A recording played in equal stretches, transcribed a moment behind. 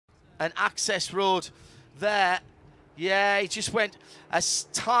an access road there. Yeah, he just went a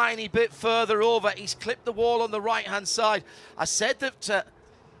tiny bit further over. He's clipped the wall on the right-hand side. I said that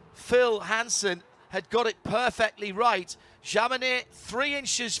Phil Hansen had got it perfectly right. Jaminet 3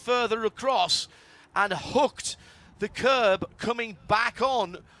 inches further across and hooked the curb coming back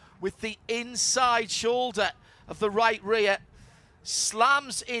on with the inside shoulder of the right rear.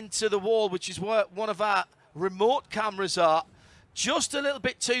 Slams into the wall, which is where one of our remote cameras are, just a little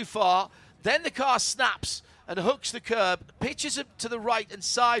bit too far. Then the car snaps and hooks the curb, pitches it to the right and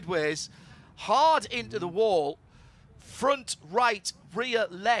sideways, hard into the wall, front right, rear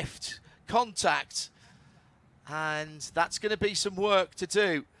left contact, and that's going to be some work to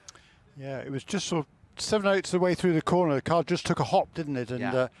do. Yeah, it was just sort of 7/8 of the way through the corner. The car just took a hop, didn't it? And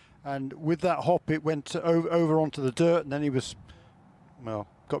yeah. And with that hop, it went over onto the dirt, and then he was, well,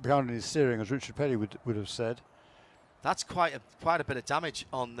 got behind in his steering, as Richard Petty would have said. That's quite a bit of damage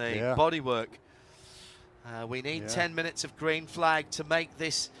on the bodywork. We need 10 minutes of green flag to make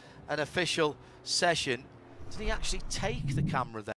this an official session. Did he actually take the camera there?